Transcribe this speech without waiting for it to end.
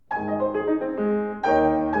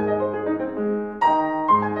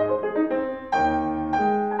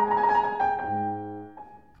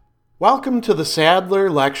Welcome to the Sadler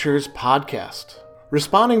Lectures podcast.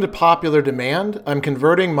 Responding to popular demand, I'm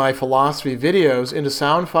converting my philosophy videos into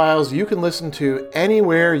sound files you can listen to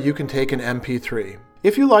anywhere you can take an MP3.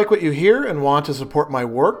 If you like what you hear and want to support my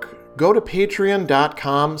work, go to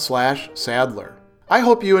patreon.com/Sadler. I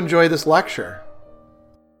hope you enjoy this lecture.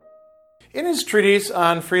 In his treatise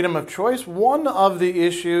on freedom of choice, one of the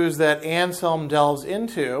issues that Anselm delves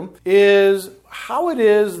into is how it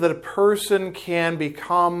is that a person can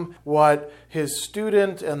become what his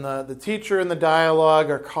student and the teacher in the dialogue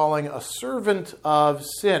are calling a servant of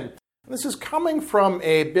sin. This is coming from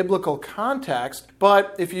a biblical context,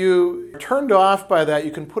 but if you are turned off by that,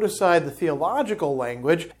 you can put aside the theological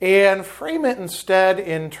language and frame it instead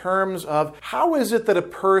in terms of how is it that a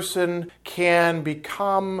person can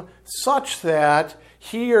become such that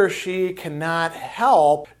he or she cannot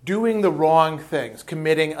help doing the wrong things,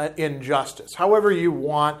 committing an injustice, however you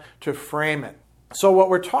want to frame it. So what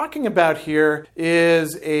we're talking about here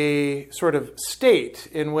is a sort of state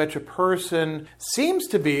in which a person seems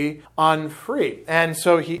to be unfree. And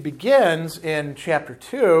so he begins in chapter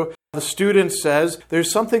 2. The student says,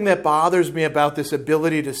 there's something that bothers me about this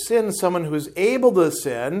ability to sin. Someone who's able to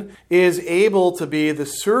sin is able to be the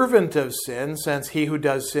servant of sin, since he who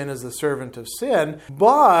does sin is the servant of sin.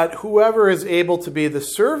 But whoever is able to be the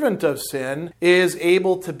servant of sin is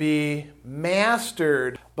able to be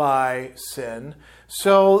mastered by sin.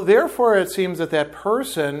 So therefore it seems that that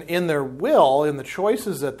person in their will, in the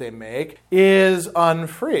choices that they make, is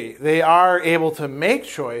unfree. They are able to make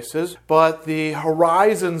choices, but the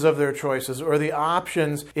horizons of their choices or the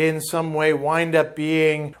options in some way wind up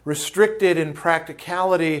being restricted in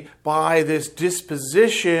practicality by this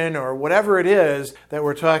disposition or whatever it is that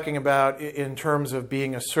we're talking about in terms of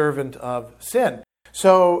being a servant of sin.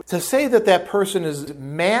 So to say that that person is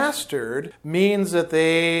mastered means that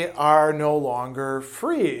they are no longer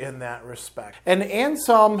free in that respect. And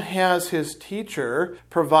Anselm has his teacher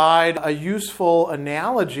provide a useful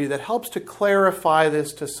analogy that helps to clarify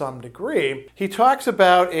this to some degree. He talks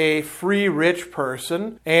about a free rich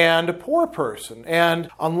person and a poor person. And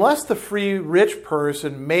unless the free rich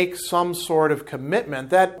person makes some sort of commitment,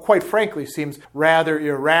 that quite frankly seems rather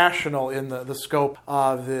irrational in the scope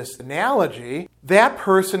of this analogy, that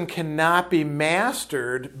person cannot be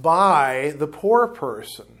mastered by the poor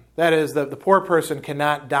person. That is, the poor person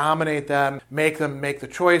cannot dominate them make the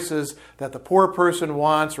choices that the poor person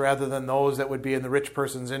wants rather than those that would be in the rich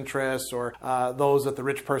person's interests or those that the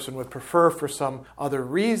rich person would prefer for some other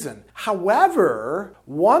reason. However,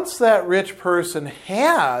 once that rich person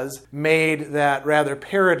has made that rather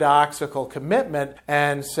paradoxical commitment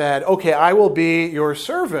and said, okay, I will be your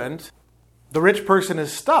servant, the rich person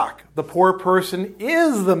is stuck. The poor person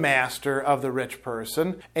is the master of the rich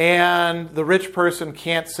person, and the rich person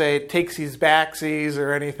can't say takesies backsies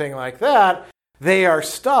or anything like that. They are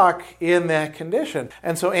stuck in that condition.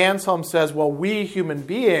 And so Anselm says, well, we human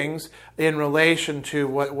beings, in relation to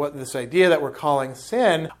what this idea that we're calling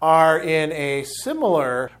sin, are in a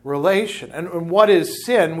similar relation. And what is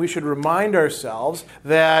sin? We should remind ourselves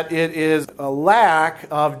that it is a lack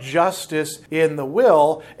of justice in the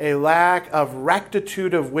will, a lack of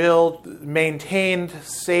rectitude of will, maintained,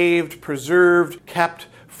 saved, preserved, kept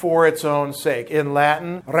for its own sake. In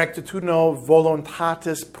Latin, rectitudine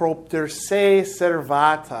voluntatis propter se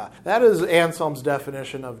servata. That is Anselm's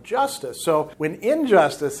definition of justice. So when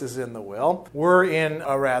injustice is in the will, we're in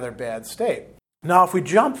a rather bad state. Now, if we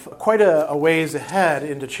jump quite a ways ahead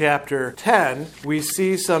into chapter 10, we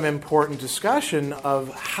see some important discussion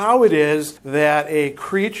of how it is that a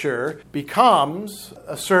creature becomes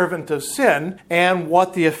a servant of sin and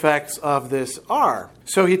what the effects of this are.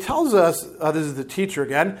 So he tells us, this is the teacher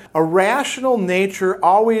again, a rational nature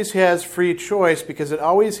always has free choice because it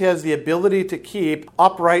always has the ability to keep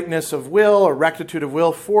uprightness of will or rectitude of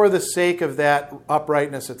will for the sake of that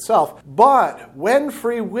uprightness itself. But when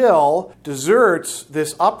free will deserts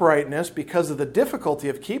this uprightness because of the difficulty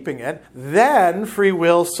of keeping it, then free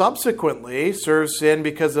will subsequently serves sin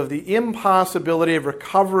because of the impossibility of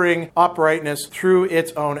recovering uprightness through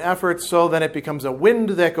its own efforts, so then it becomes a wind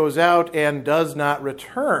that goes out and does not return.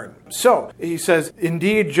 So, he says,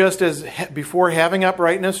 indeed, just as before having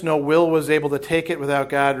uprightness, no will was able to take it without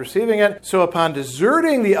God receiving it, so upon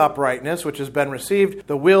deserting the uprightness which has been received,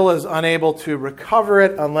 the will is unable to recover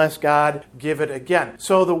it unless God give it again.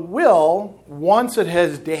 So the will, once it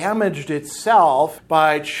has damaged itself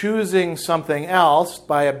by choosing something else,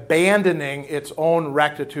 by abandoning its own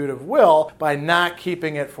rectitude of will, by not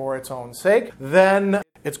keeping it for its own sake, then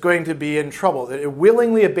it's going to be in trouble. It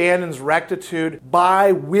willingly abandons rectitude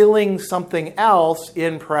by willing something else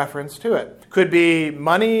in preference to it. Could be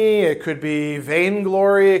money, it could be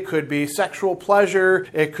vainglory, it could be sexual pleasure,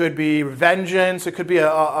 it could be vengeance, it could be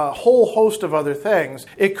a whole host of other things.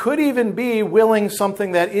 It could even be willing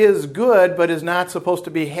something that is good but is not supposed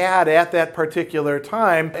to be had at that particular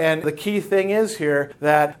time. And the key thing is here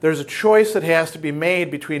that there's a choice that has to be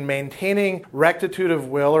made between maintaining rectitude of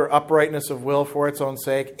will or uprightness of will for its own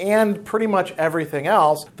sake and pretty much everything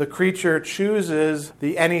else. The creature chooses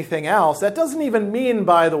the anything else. That doesn't even mean,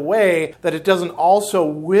 by the way, that it doesn't also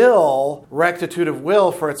will rectitude of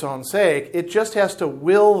will for its own sake. It just has to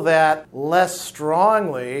will that less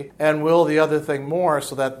strongly and will the other thing more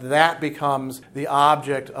so that that becomes the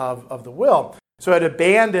object of the will. So it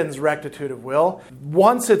abandons rectitude of will.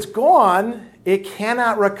 Once it's gone, it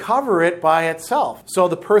cannot recover it by itself. So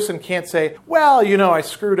the person can't say, well, I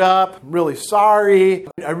screwed up, I'm really sorry,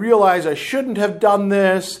 I realize I shouldn't have done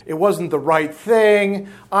this, it wasn't the right thing,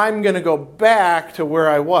 I'm going to go back to where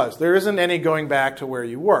I was. There isn't any going back to where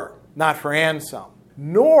you were, not for Anselm.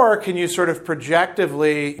 Nor can you sort of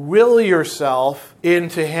projectively will yourself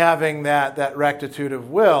into having that rectitude of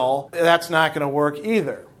will. That's not going to work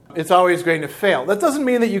either. It's always going to fail. That doesn't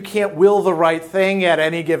mean that you can't will the right thing at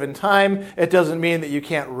any given time. It doesn't mean that you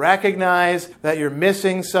can't recognize that you're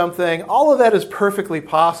missing something. All of that is perfectly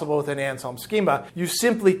possible within Anselm's schema. You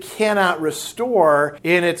simply cannot restore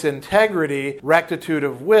in its integrity rectitude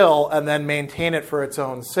of will and then maintain it for its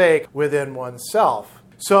own sake within oneself.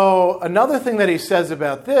 So another thing that he says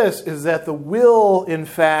about this is that the will, in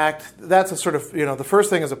fact, that's a sort of, the first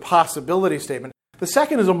thing is a possibility statement. The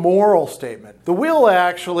second is a moral statement. The will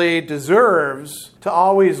actually deserves to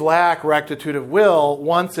always lack rectitude of will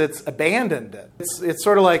once it's abandoned it. It's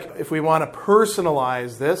sort of like, if we want to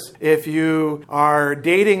personalize this, if you are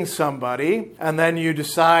dating somebody and then you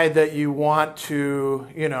decide that you want to,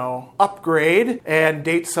 upgrade and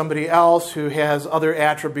date somebody else who has other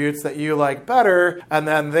attributes that you like better, and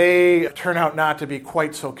then they turn out not to be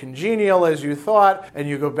quite so congenial as you thought, and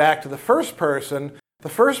you go back to the first person, the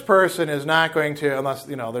first person is not going to, unless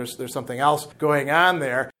there's something else going on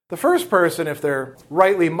there, the first person, if they're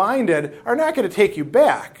rightly minded, are not going to take you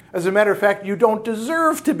back. As a matter of fact, you don't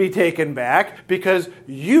deserve to be taken back because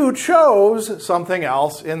you chose something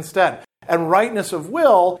else instead. And rightness of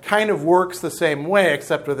will kind of works the same way,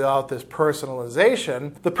 except without this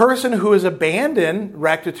personalization. The person who has abandoned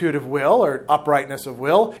rectitude of will or uprightness of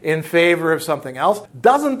will in favor of something else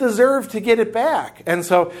doesn't deserve to get it back. And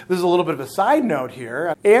so this is a little bit of a side note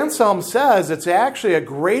here. Anselm says it's actually a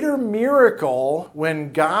greater miracle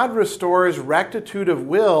when God restores rectitude of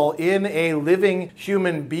will in a living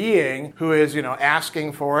human being who is,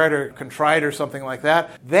 asking for it or contrite or something like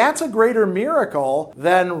that. That's a greater miracle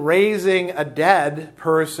than raising a dead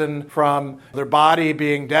person from their body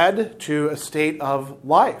being dead to a state of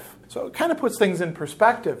life. So it kind of puts things in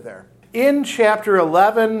perspective there. In chapter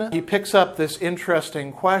 11, he picks up this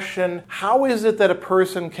interesting question. How is it that a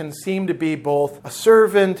person can seem to be both a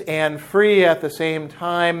servant and free at the same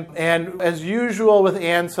time? And as usual with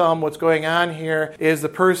Anselm, what's going on here is the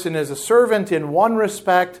person is a servant in one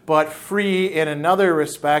respect, but free in another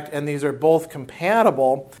respect, and these are both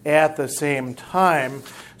compatible at the same time.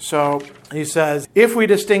 So he says, if we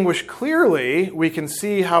distinguish clearly, we can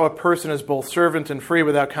see how a person is both servant and free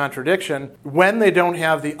without contradiction when they don't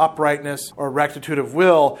have the uprightness or rectitude of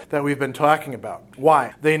will that we've been talking about.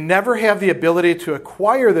 Why? They never have the ability to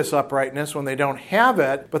acquire this uprightness when they don't have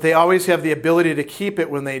it, but they always have the ability to keep it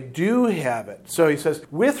when they do have it. So he says,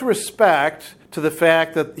 with respect to the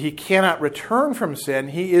fact that he cannot return from sin,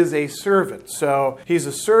 he is a servant. So he's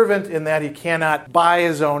a servant in that he cannot, by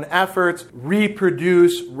his own efforts,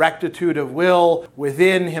 reproduce rectitude of will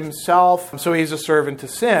within himself. So he's a servant to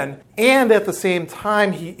sin. And at the same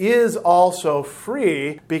time, he is also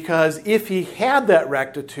free because if he had that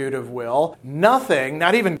rectitude of will, nothing,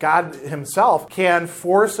 not even God himself, can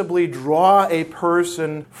forcibly draw a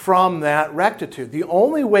person from that rectitude. The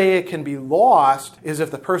only way it can be lost is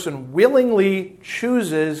if the person willingly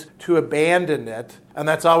chooses to abandon it, and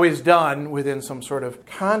that's always done within some sort of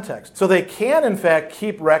context. So they can, in fact,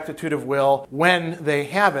 keep rectitude of will when they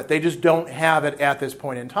have it. They just don't have it at this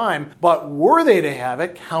point in time. But were they to have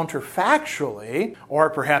it counterfactually, or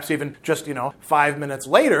perhaps even just, 5 minutes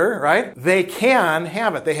later, right? They can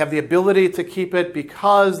have it. They have the ability to keep it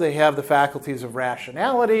because they have the faculties of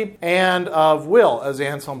rationality and of will, as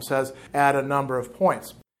Anselm says at a number of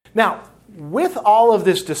points. Now, with all of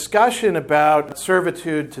this discussion about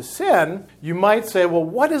servitude to sin, you might say, well,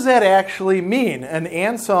 what does that actually mean? And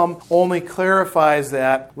Anselm only clarifies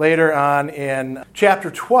that later on in chapter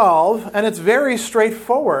 12, and it's very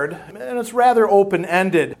straightforward, and it's rather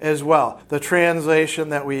open-ended as well. The translation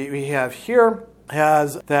that we have here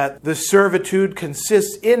has that the servitude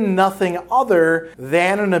consists in nothing other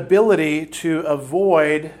than an ability to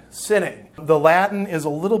avoid sinning. The Latin is a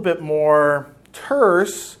little bit more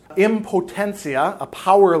terse. Impotentia, a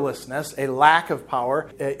powerlessness, a lack of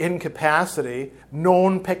power, incapacity,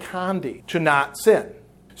 non peccandi, to not sin.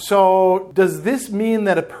 So does this mean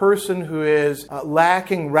that a person who is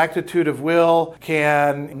lacking rectitude of will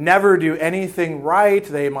can never do anything right?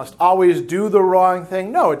 They must always do the wrong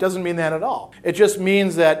thing? No, it doesn't mean that at all. It just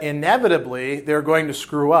means that inevitably they're going to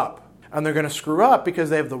screw up. And they're going to screw up because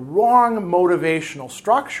they have the wrong motivational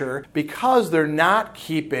structure, because they're not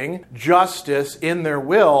keeping justice in their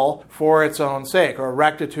will for its own sake, or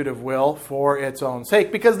rectitude of will for its own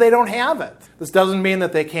sake, because they don't have it. This doesn't mean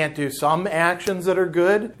that they can't do some actions that are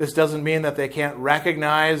good. This doesn't mean that they can't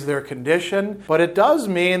recognize their condition. But it does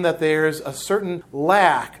mean that there's a certain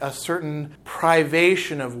lack, a certain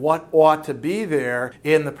privation of what ought to be there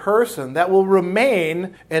in the person that will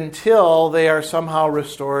remain until they are somehow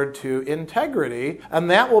restored to integrity, and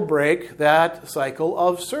that will break that cycle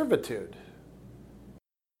of servitude.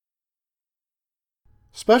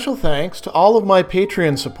 Special thanks to all of my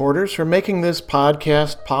Patreon supporters for making this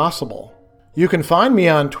podcast possible. You can find me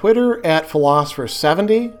on Twitter at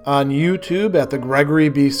Philosopher70, on YouTube at the Gregory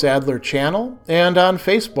B. Sadler channel, and on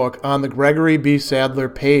Facebook on the Gregory B. Sadler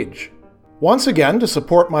page. Once again, to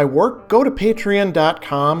support my work, go to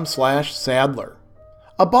patreon.com/Sadler.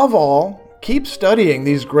 Above all, keep studying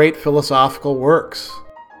these great philosophical works.